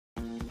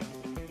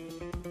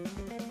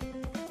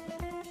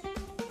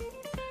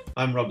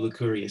I'm Rob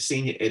Licuria,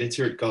 Senior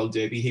Editor at Gold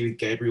Derby, here with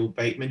Gabriel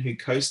Bateman, who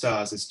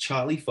co-stars as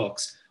Charlie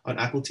Fox on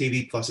Apple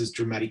TV Plus's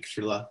dramatic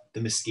thriller,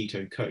 The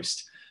Mosquito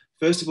Coast.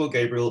 First of all,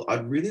 Gabriel,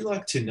 I'd really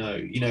like to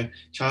know,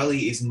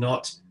 Charlie is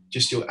not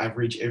just your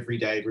average,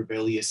 everyday,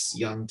 rebellious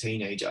young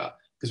teenager,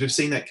 because we've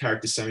seen that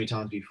character so many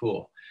times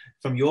before.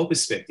 From your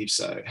perspective,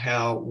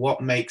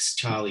 what makes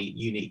Charlie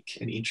unique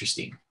and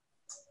interesting?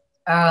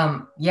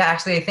 Yeah,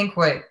 actually, I think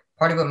what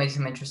part of what makes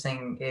him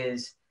interesting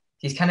is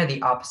he's kind of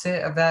the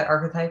opposite of that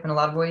archetype in a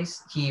lot of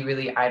ways. He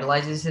really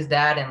idolizes his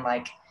dad, and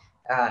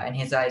in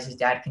his eyes, his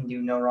dad can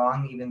do no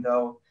wrong, even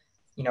though,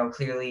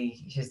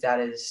 clearly his dad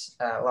is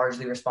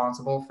largely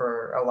responsible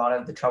for a lot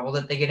of the trouble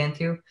that they get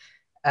into.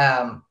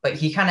 But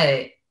he kind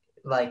of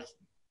like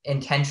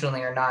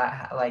intentionally or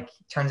not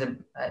turns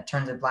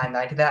a blind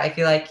eye to that, I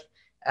feel like,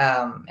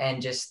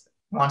 and just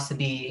wants to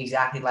be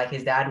exactly like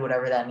his dad,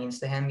 whatever that means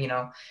to him.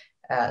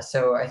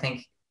 So I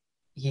think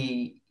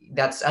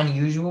that's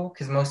unusual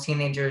because most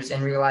teenagers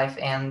in real life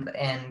and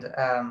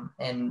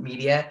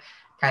media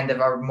kind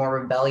of are more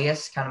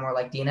rebellious, kind of more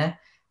like Dina.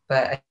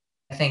 But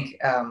I think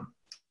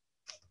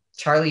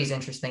Charlie is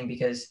interesting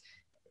because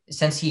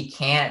since he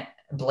can't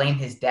blame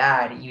his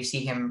dad, you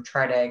see him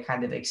try to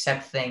kind of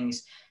accept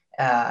things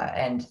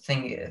and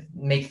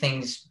make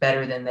things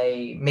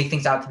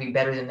out to be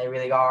better than they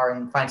really are,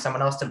 and find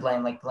someone else to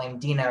blame, like blame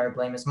Dina or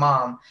blame his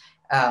mom.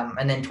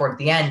 And then toward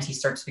the end, he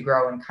starts to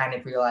grow and kind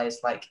of realize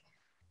like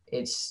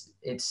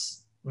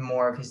it's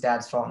more of his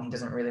dad's fault, and he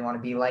doesn't really want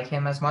to be like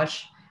him as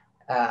much.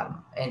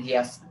 And he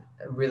has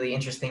a really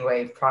interesting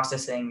way of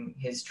processing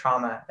his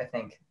trauma, I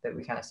think, that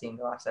we kind of see in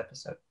the last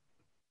episode.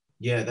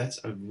 Yeah, that's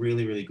a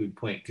really, really good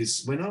point.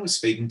 Because when I was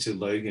speaking to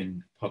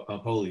Logan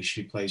Polish,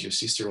 who plays your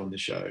sister on the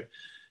show,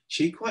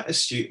 she quite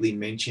astutely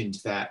mentioned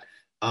that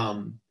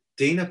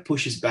Dina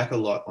pushes back a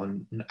lot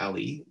on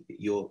Ali,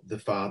 the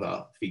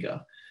father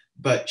figure,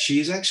 but she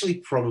is actually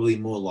probably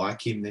more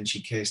like him than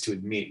she cares to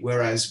admit.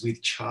 Whereas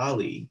with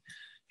Charlie,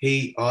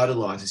 he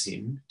idolizes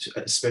him,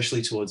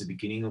 especially towards the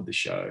beginning of the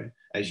show,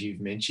 as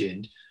you've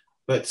mentioned.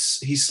 But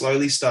he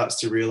slowly starts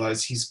to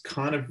realize he's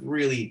kind of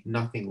really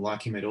nothing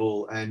like him at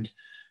all, and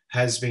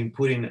has been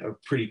put in a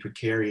pretty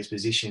precarious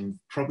position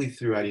probably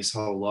throughout his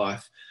whole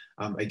life,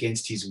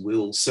 against his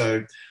will.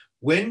 So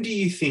when do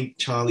you think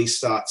Charlie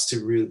starts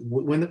to really,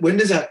 when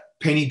does that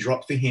penny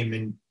drop for him,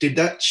 and did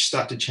that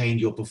start to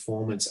change your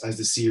performance as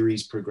the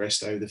series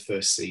progressed over the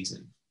first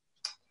season?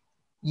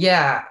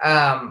 Yeah,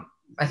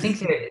 I think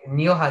that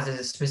Neil has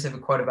a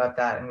specific quote about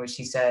that in which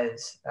he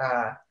says,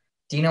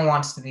 Dina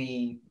wants to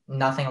be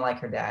nothing like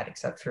her dad,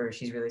 except for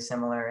she's really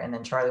similar. And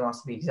then Charlie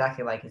wants to be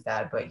exactly like his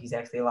dad, but he's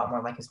actually a lot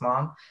more like his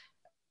mom.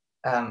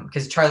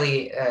 Because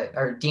Charlie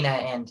or Dina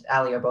and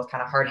Ali are both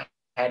kind of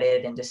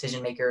hard-headed and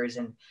decision makers,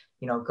 and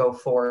go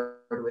forward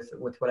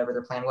with whatever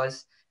their plan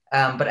was.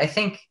 But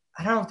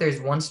I don't know if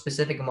there's one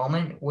specific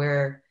moment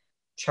where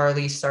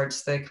Charlie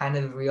starts to kind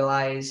of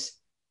realize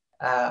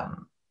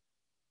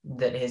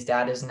that his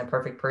dad isn't a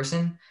perfect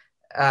person.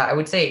 I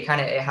would say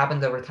it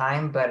happens over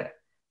time, but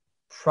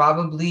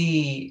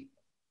probably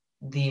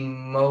the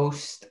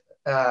most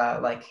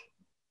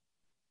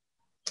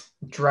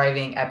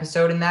driving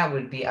episode in that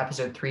would be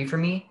episode 3 for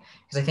me,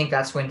 because I think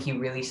that's when he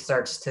really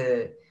starts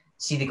to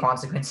see the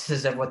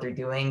consequences of what they're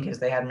doing, because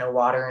they have no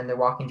water and they're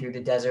walking through the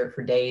desert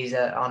for days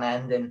on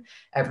end, and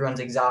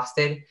everyone's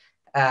exhausted.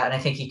 And I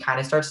think he kind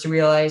of starts to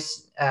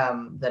realize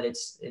that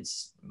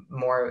it's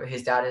more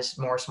his dad is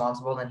more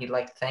responsible than he'd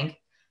like to think.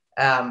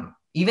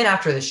 Even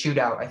after the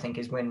shootout, I think,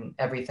 is when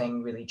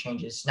everything really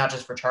changes, not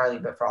just for Charlie,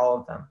 but for all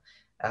of them.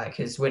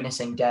 Because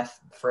witnessing death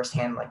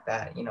firsthand like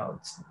that,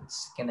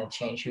 it's going to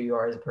change who you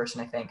are as a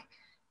person, I think.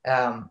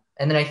 And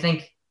then I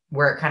think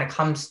where it kind of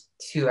comes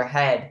to a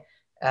head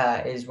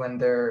is when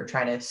they're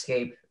trying to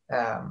escape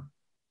the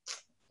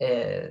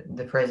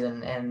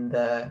prison and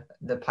the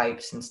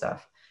pipes and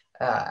stuff.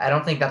 I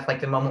don't think that's like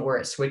the moment where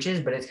it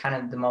switches, but it's kind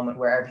of the moment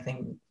where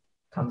everything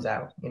comes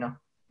out.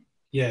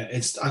 Yeah,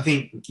 I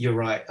think you're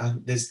right.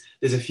 There's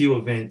a few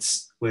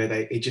events where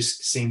it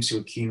just seems to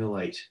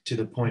accumulate to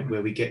the point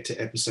where we get to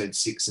episode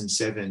 6 and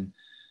 7,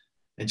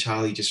 and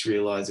Charlie just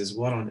realizes,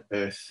 what on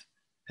earth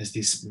has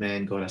this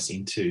man got us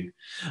into?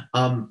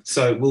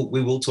 So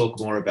we will talk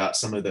more about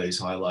some of those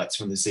highlights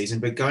from the season,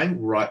 but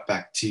going right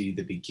back to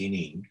the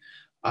beginning,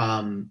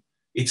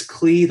 it's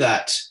clear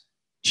that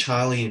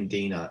Charlie and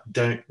Dina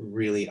don't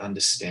really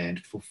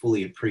understand or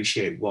fully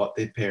appreciate what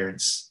their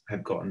parents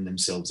have gotten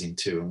themselves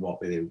into and what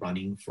they're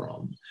running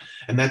from.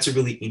 And that's a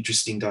really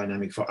interesting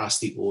dynamic for us,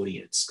 the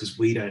audience, because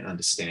we don't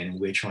understand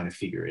and we're trying to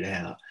figure it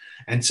out.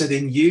 And so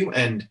then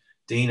Charlie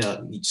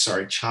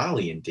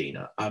and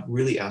Dina are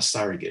really our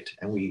surrogate,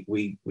 and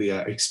we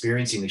are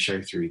experiencing the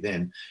show through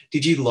them.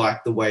 Did you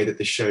like the way that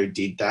the show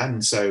did that?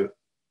 And so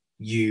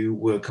you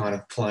were kind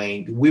of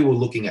we were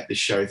looking at the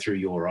show through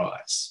your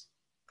eyes.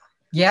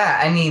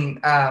 Yeah, I mean,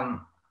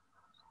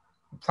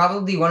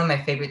 probably one of my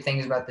favorite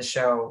things about the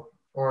show,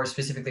 or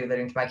specifically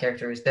relating to my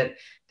character, is that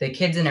the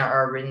kids in it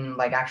are written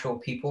like actual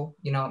people,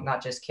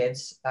 not just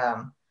kids.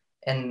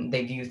 and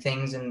they view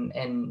things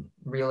in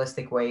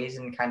realistic ways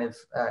and kind of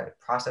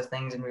process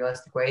things in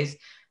realistic ways.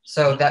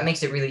 So that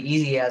makes it really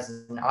easy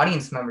as an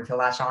audience member to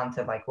latch on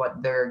to like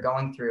what they're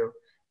going through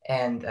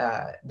and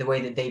the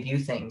way that they view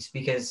things,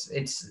 because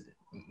it's,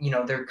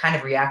 they're kind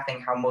of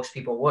reacting how most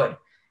people would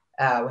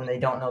when they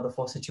don't know the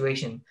full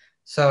situation.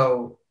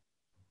 So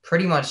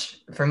pretty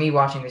much for me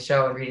watching the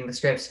show and reading the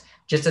scripts,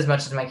 just as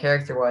much as my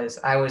character was,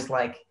 I was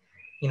like,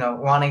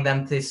 wanting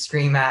them to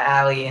scream at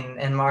Allie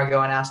and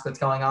Margot and ask what's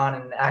going on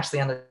and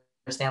actually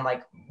understand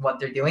like what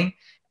they're doing.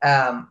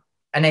 And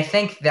I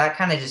think that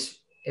kind of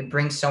it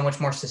brings so much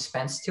more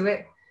suspense to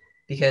it,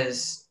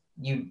 because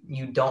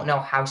you don't know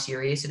how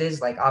serious it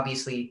is. Like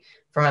obviously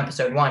from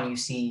episode 1, you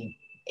see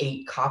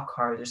 8 cop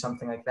cars or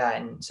something like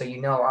that. And so,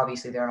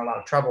 obviously they're in a lot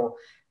of trouble,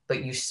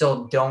 but you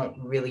still don't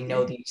really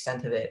know the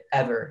extent of it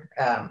ever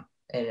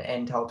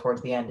until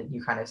towards the end, and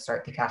you kind of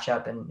start to catch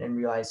up and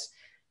realize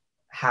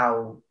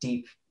how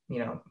deep,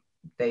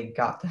 they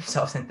got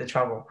themselves into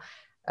trouble.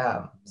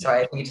 So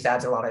I think it just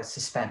adds a lot of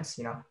suspense,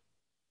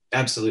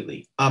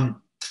 Absolutely.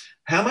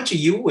 How much are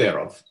you aware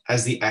of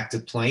as the actor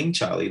playing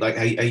Charlie? Like,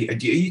 are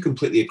you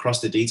completely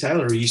across the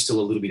detail, or are you still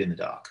a little bit in the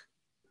dark?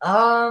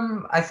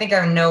 I think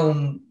I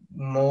know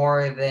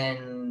more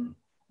than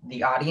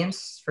the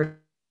audience for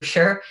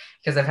sure,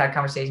 because I've had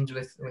conversations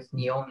with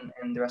Neil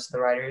and the rest of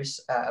the writers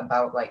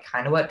about like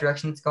kind of what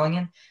direction it's going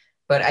in.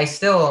 But I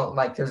still,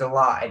 like, there's a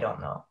lot I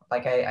don't know.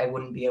 Like I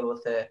wouldn't be able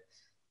to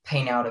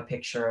paint out a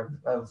picture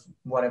of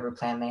whatever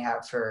plan they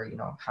have for,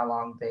 how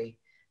long they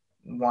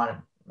want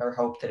or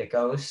hope that it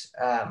goes.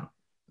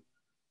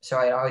 So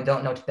I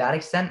don't know to that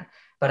extent,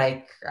 but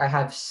I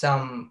have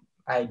some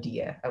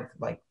idea of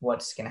like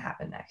what's going to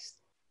happen next.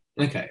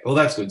 Okay, well,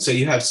 that's good. So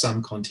you have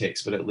some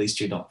context, but at least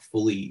you're not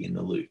fully in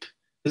the loop.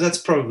 Because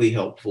that's probably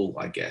helpful,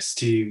 I guess,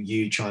 to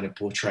you trying to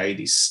portray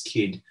this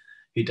kid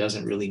who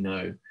doesn't really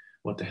know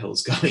what the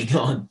hell's going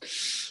on.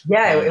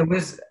 Yeah, it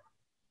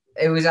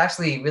was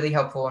actually really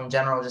helpful in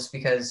general, just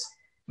because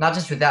not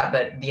just with that,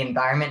 but the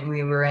environment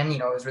we were in, it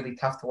was really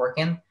tough to work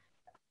in.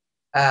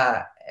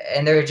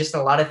 And there were just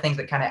a lot of things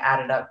that kind of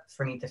added up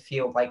for me to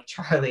feel like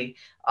Charlie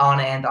on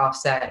and off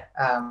set.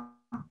 I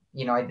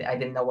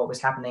didn't know what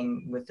was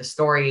happening with the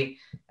story.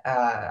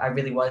 I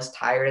really was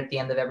tired at the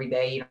end of every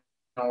day,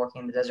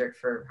 working in the desert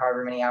for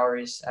however many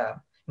hours. And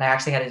I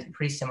actually had a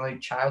pretty similar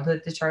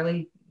childhood to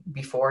Charlie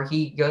before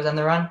he goes on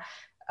the run.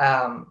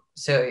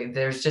 So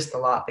there's just a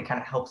lot that kind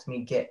of helps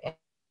me get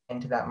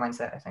into that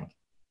mindset, I think.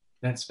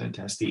 That's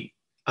fantastic.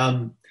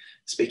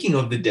 Speaking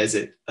of the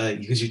desert,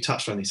 because you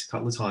touched on this a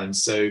couple of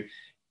times, so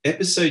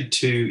episode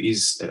 2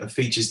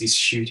 features this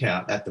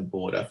shootout at the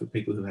border, for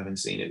people who haven't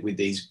seen it, with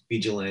these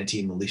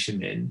vigilante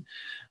militiamen.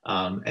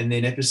 And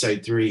then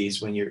episode 3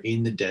 is when you're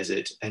in the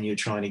desert and you're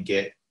trying to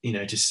get,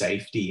 to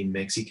safety in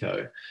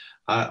Mexico.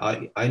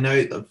 I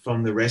know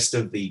from the rest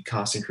of the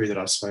cast and crew that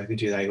I've spoken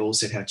to, they all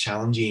said how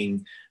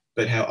challenging,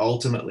 but how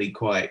ultimately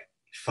quite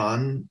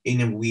fun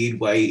in a weird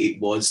way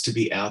it was to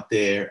be out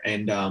there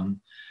and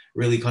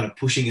really kind of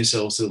pushing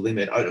yourselves to the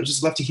limit. I'd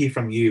just love to hear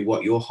from you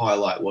what your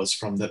highlight was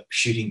from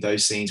shooting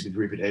those scenes with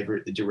Rupert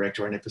Everett, the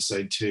director, on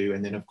episode 2,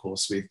 and then of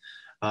course with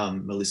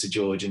Melissa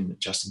George and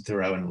Justin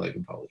Theroux and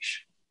Logan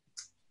Polish.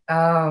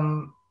 I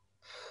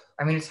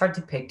mean, it's hard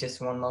to pick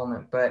just one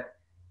moment, but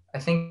I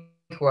think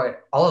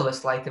what all of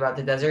us liked about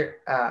the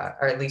desert,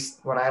 or at least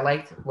what I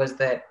liked, was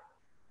that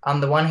on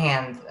the one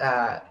hand,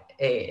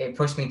 it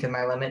pushed me to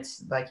my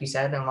limits, like you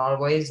said, in a lot of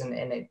ways, and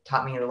it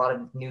taught me a lot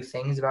of new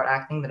things about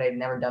acting that I'd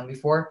never done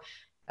before,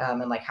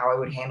 and like how I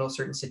would handle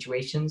certain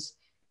situations.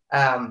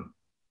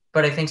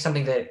 But I think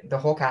something that the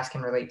whole cast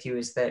can relate to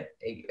is that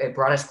it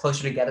brought us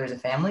closer together as a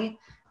family,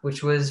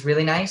 which was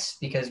really nice,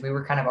 because we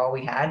were kind of all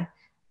we had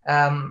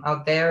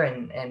out there,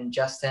 and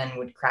Justin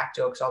would crack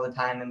jokes all the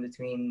time in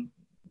between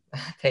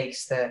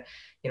takes to,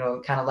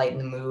 kind of lighten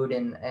the mood,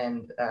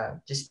 and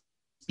just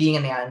being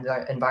in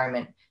the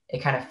environment,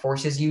 it kind of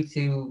forces you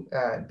to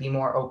be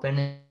more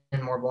open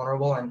and more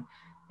vulnerable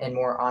and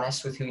more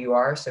honest with who you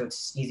are. So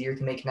it's easier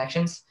to make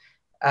connections.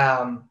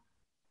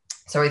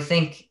 So I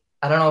think,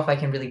 I don't know if I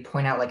can really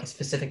point out like a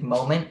specific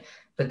moment,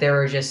 but there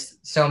were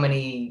just so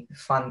many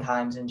fun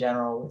times in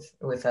general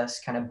with us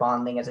kind of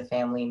bonding as a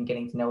family and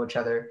getting to know each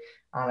other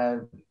on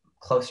a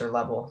closer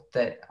level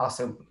that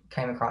also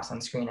came across on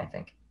screen, I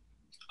think.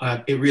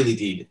 It really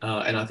did.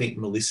 And I think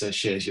Melissa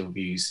shares your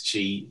views.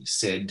 She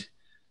said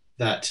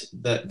that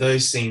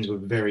those scenes were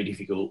very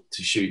difficult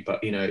to shoot,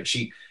 but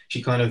she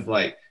kind of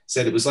like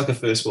said it was like a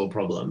first world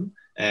problem,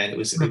 and it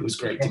was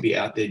great to be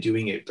out there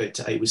doing it, but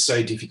it was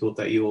so difficult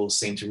that you all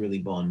seemed to really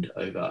bond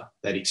over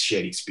that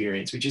shared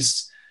experience, which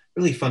is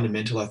really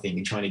fundamental, I think,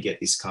 in trying to get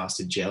this cast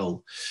to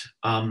gel.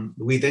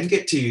 We then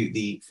get to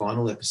the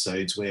final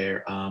episodes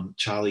where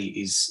Charlie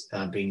is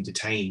being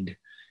detained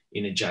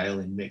in a jail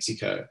in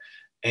Mexico,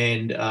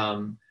 and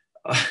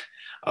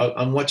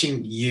I'm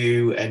watching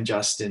you and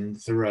Justin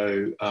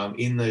Theroux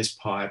in those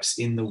pipes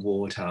in the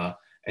water,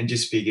 and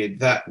just figured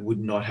that would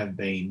not have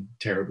been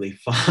terribly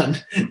fun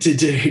to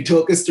do.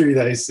 Talk us through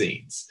those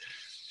scenes.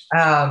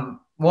 Well,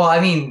 I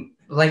mean,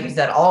 like you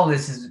said, all of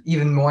this is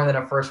even more than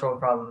a first world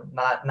problem.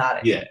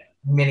 Not Yeah.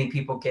 many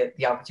people get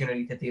the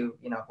opportunity to do,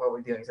 what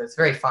we're doing. So it's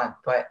very fun,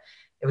 but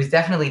it was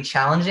definitely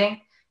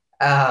challenging.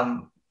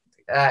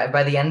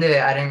 By the end of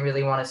it, I didn't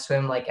really want to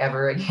swim like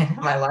ever again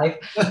in my life.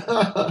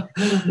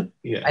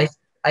 Yeah.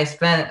 I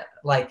spent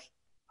like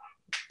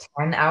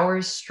 10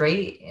 hours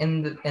straight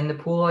in the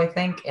pool, I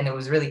think, and it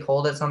was really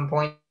cold at some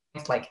point.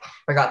 Like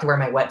I got to wear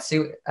my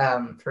wetsuit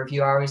for a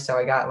few hours, so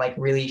I got like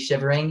really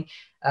shivering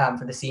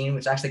for the scene,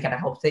 which actually kind of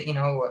helped it.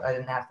 I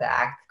didn't have to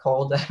act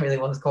cold. I really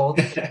was cold.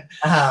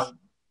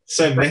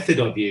 So method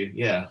of you.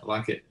 Yeah, I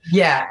like it.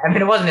 Yeah, I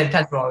mean, it wasn't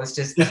intentional. It was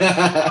just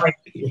like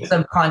Yeah.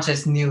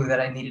 subconscious knew that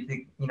I needed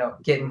to,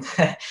 get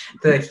into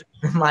the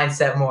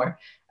mindset more.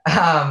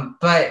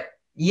 But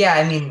yeah,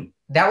 I mean,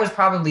 that was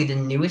probably the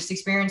newest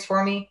experience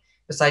for me,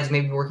 besides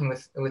maybe working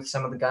with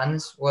some of the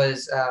guns,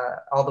 was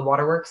all the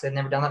waterworks. I'd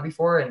never done that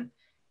before. And,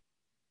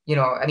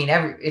 I mean,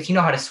 if you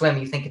know how to swim,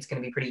 you think it's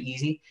going to be pretty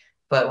easy.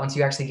 But once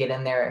you actually get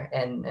in there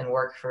and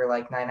work for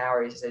like 9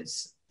 hours,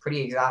 it's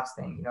pretty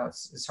exhausting.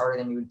 It's harder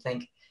than you would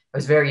think. I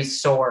was very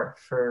sore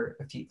for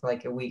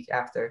a week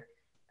after.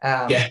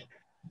 Yeah.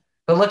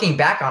 But looking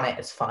back on it,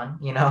 it's fun,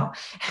 Yeah.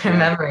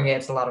 Remembering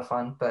it's a lot of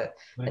fun, but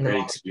A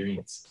great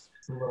experience.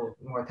 It's a little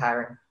more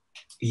tiring.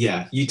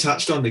 Yeah, you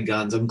touched on the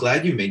guns. I'm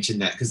glad you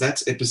mentioned that because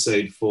that's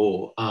episode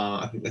 4.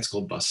 I think that's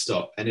called Bus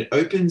Stop. And it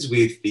opens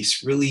with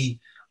this really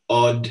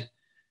odd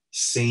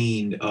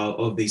scene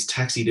of these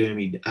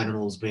taxidermied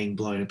animals being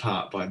blown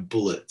apart by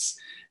bullets.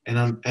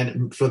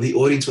 And for the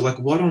audience, we're like,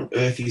 what on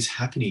earth is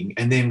happening?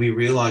 And then we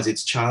realize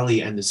it's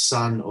Charlie and the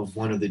son of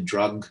one of the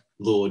drug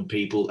lord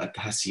people at the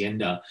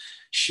hacienda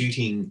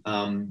shooting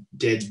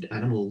dead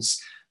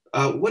animals.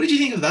 What did you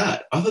think of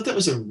that? I thought that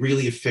was a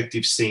really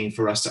effective scene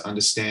for us to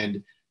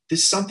understand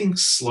there's something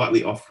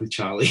slightly off with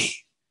Charlie.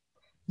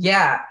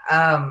 Yeah.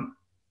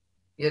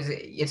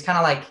 It's kind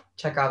of like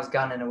Chekhov's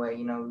gun in a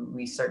way.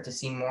 We start to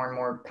see more and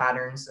more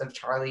patterns of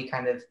Charlie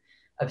kind of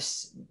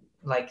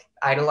like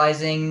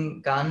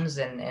idolizing guns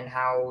and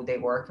how they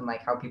work and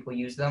like how people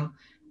use them,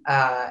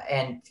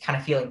 and kind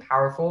of feeling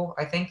powerful,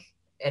 I think,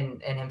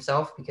 in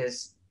himself,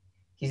 because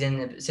he's in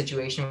a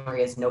situation where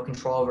he has no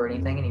control over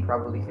anything and he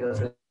probably feels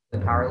really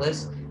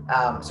powerless.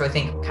 So I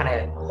think kind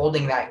of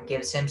holding that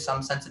gives him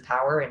some sense of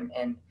power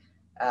and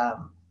I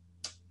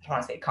don't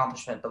want to say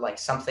accomplishment, but like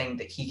something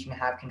that he can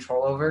have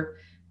control over.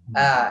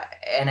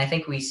 And I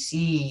think we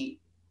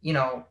see,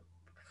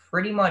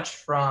 pretty much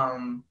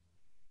from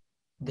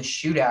the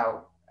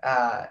shootout,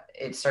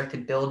 it started to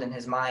build in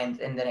his mind.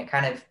 And then it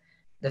kind of,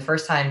 the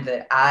first time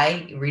that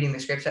I, reading the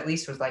scripts at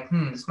least, was like,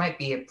 this might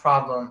be a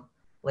problem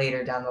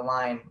later down the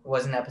line,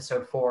 was in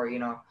episode 4,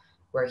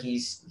 where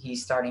he's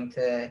starting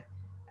to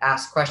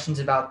ask questions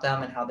about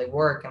them and how they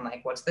work and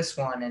like, what's this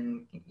one?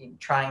 And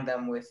trying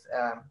them with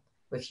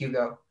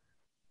Hugo.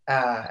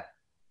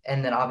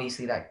 And then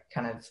obviously that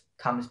kind of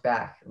comes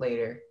back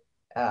later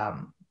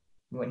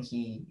when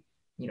he,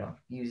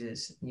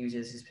 uses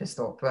his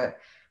pistol. But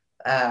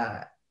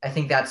I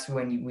think that's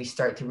when we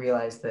start to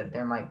realize that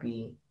there might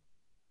be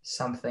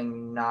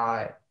something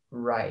not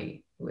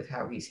right with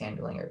how he's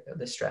handling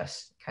the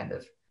stress, kind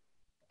of.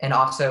 And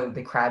also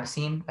the crab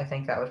scene, I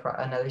think that was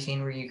another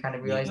scene where you kind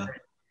of realize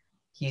that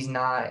he's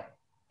not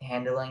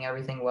handling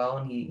everything well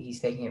and he's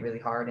taking it really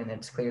hard and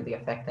it's clearly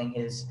affecting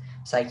his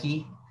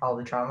psyche, all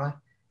the trauma.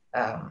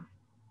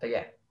 But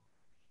yeah.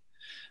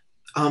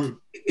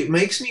 It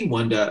makes me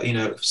wonder,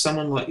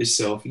 someone like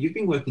yourself, you've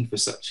been working for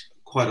such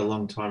quite a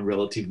long time,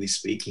 relatively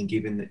speaking,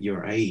 given that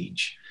your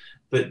age.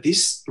 But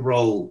this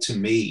role to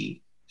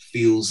me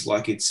feels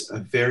like it's a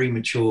very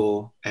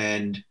mature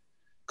and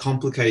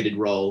complicated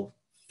role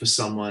for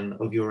someone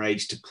of your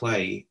age to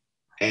play.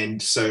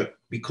 And so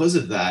because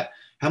of that,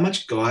 how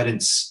much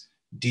guidance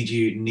did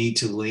you need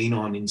to lean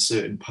on in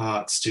certain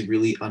parts to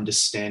really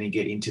understand and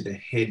get into the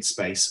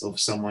headspace of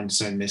someone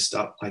so messed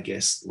up, I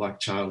guess, like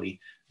Charlie?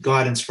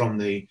 Guidance from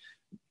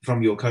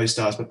your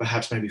co-stars, but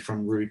perhaps maybe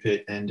from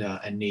Rupert and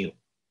Neil.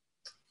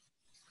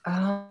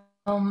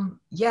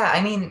 Yeah,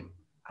 I mean,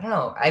 I don't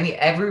know. I mean,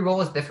 every role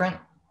is different,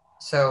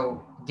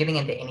 so getting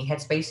into any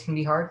headspace can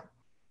be hard.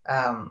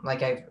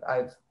 Like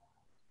I've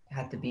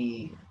had to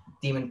be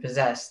demon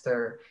possessed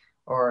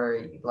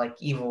or like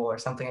evil or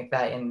something like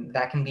that, and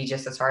that can be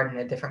just as hard in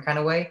a different kind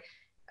of way.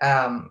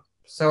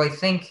 So I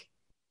think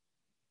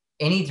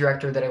any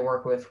director that I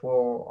work with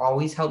will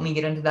always help me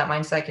get into that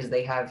mindset because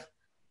they have,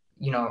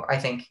 I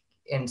think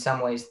in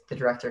some ways the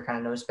director kind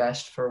of knows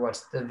best for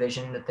what's the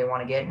vision that they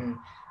want to get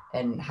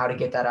and how to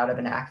get that out of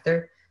an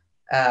actor.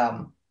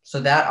 So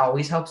that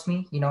always helps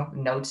me,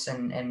 notes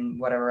and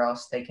whatever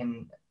else they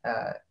can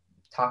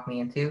talk me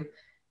into.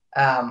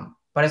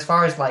 But as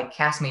far as like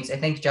castmates, I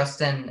think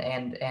Justin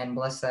and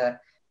Melissa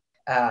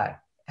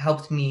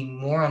helped me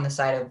more on the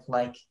side of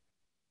like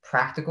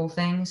practical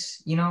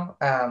things,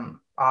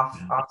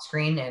 off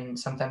screen and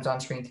sometimes on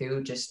screen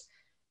too, just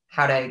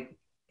how to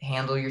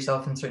handle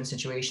yourself in certain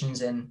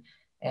situations and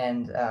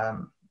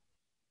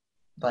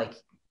like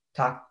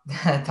talk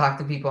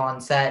to people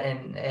on set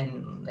and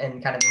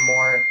kind of a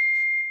more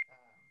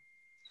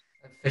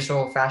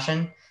official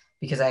fashion,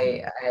 because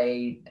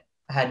I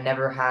had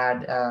never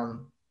had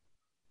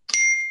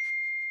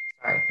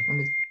sorry, let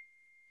me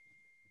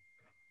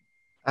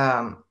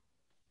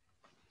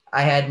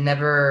I had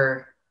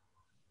never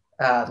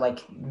like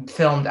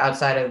filmed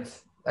outside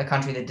of a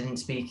country that didn't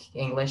speak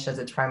English as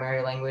its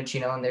primary language,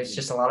 and there's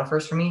just a lot of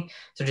firsts for me.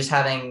 So just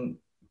having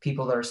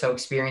people that are so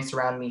experienced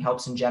around me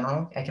helps in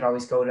general. I could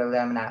always go to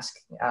them and ask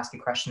a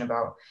question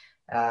about,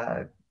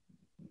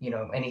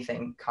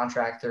 anything,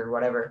 contract or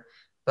whatever.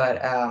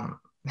 But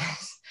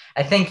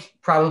I think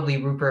probably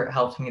Rupert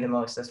helped me the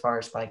most as far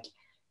as like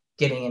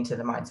getting into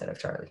the mindset of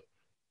Charlie.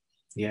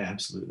 Yeah,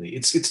 absolutely.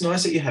 It's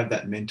nice that you have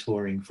that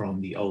mentoring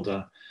from the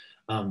older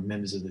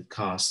members of the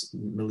cast,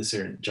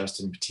 Melissa and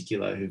Justin in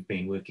particular, who've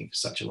been working for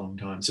such a long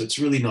time. So it's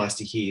really nice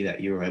to hear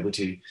that you're able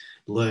to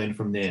learn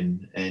from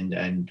them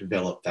and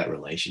develop that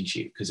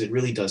relationship, because it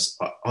really does,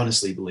 I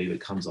honestly believe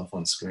it comes off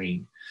on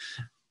screen.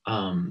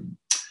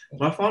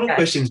 My final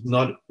question is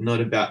not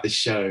about the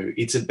show.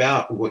 It's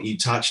about what you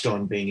touched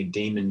on, being a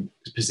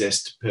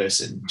demon-possessed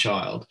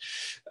child.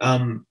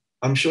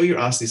 I'm sure you're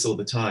asked this all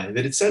the time,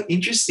 but it's so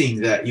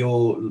interesting that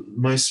your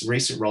most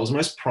recent roles,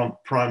 most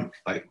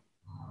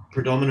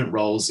predominant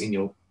roles in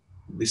your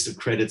list of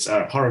credits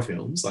are horror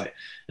films, like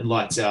and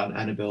Lights Out,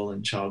 Annabelle,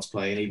 and Child's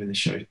Play, and even the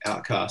show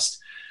Outcast.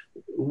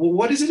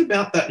 What is it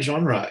about that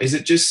genre? Is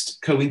it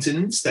just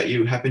coincidence that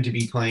you happen to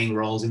be playing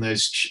roles in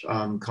those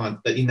in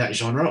that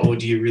genre, or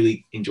do you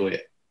really enjoy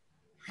it?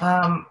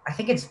 I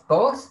think it's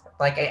both.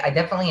 Like I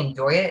definitely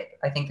enjoy it.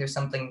 I think there's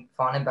something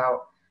fun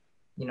about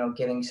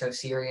getting so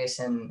serious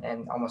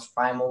and almost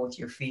primal with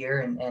your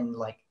fear and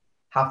like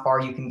how far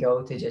you can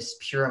go to just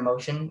pure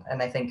emotion.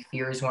 And I think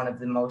fear is one of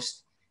the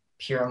most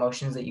pure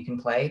emotions that you can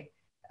play.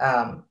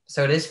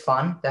 So it is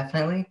fun,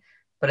 definitely.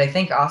 But I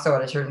think also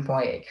at a certain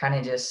point, it kind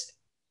of just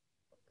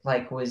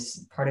like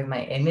was part of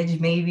my image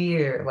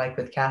maybe, or like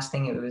with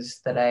casting, it was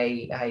that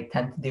I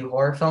tend to do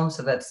horror films.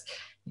 So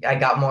I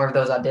got more of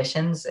those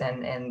auditions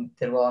and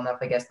did well enough,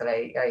 I guess, that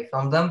I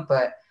filmed them.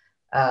 But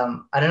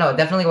I don't know, it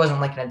definitely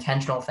wasn't like an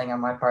intentional thing on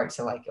my part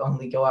to like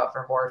only go out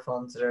for horror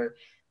films or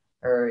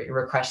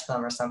request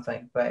them or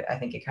something. But I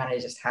think it kind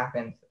of just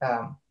happened,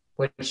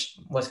 which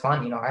was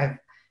fun.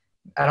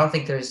 I don't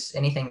think there's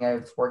anything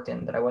I've worked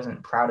in that I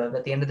wasn't proud of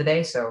at the end of the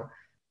day. So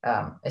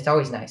it's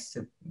always nice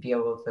to be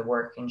able to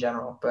work in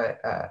general, but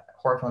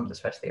horror films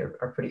especially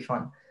are pretty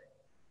fun.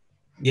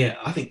 Yeah,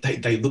 I think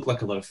they look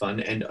like a lot of fun.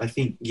 And I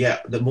think, yeah,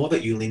 the more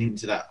that you lean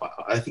into that,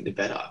 I think the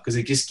better, because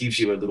it just gives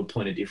you a little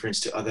point of difference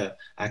to other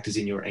actors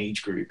in your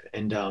age group.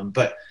 And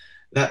but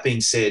that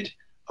being said,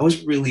 I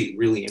was really,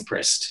 really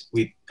impressed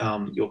with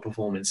your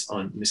performance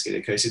on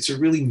Mosquito Coast. It's a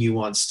really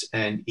nuanced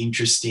and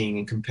interesting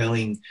and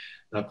compelling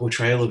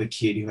portrayal of a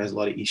kid who has a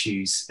lot of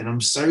issues. And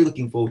I'm so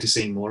looking forward to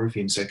seeing more of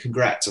him. So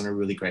congrats on a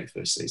really great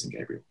first season,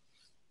 Gabriel.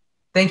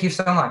 Thank you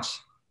so much.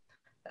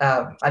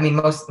 I mean,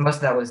 most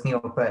of that was Neil,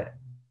 but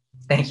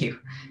thank you.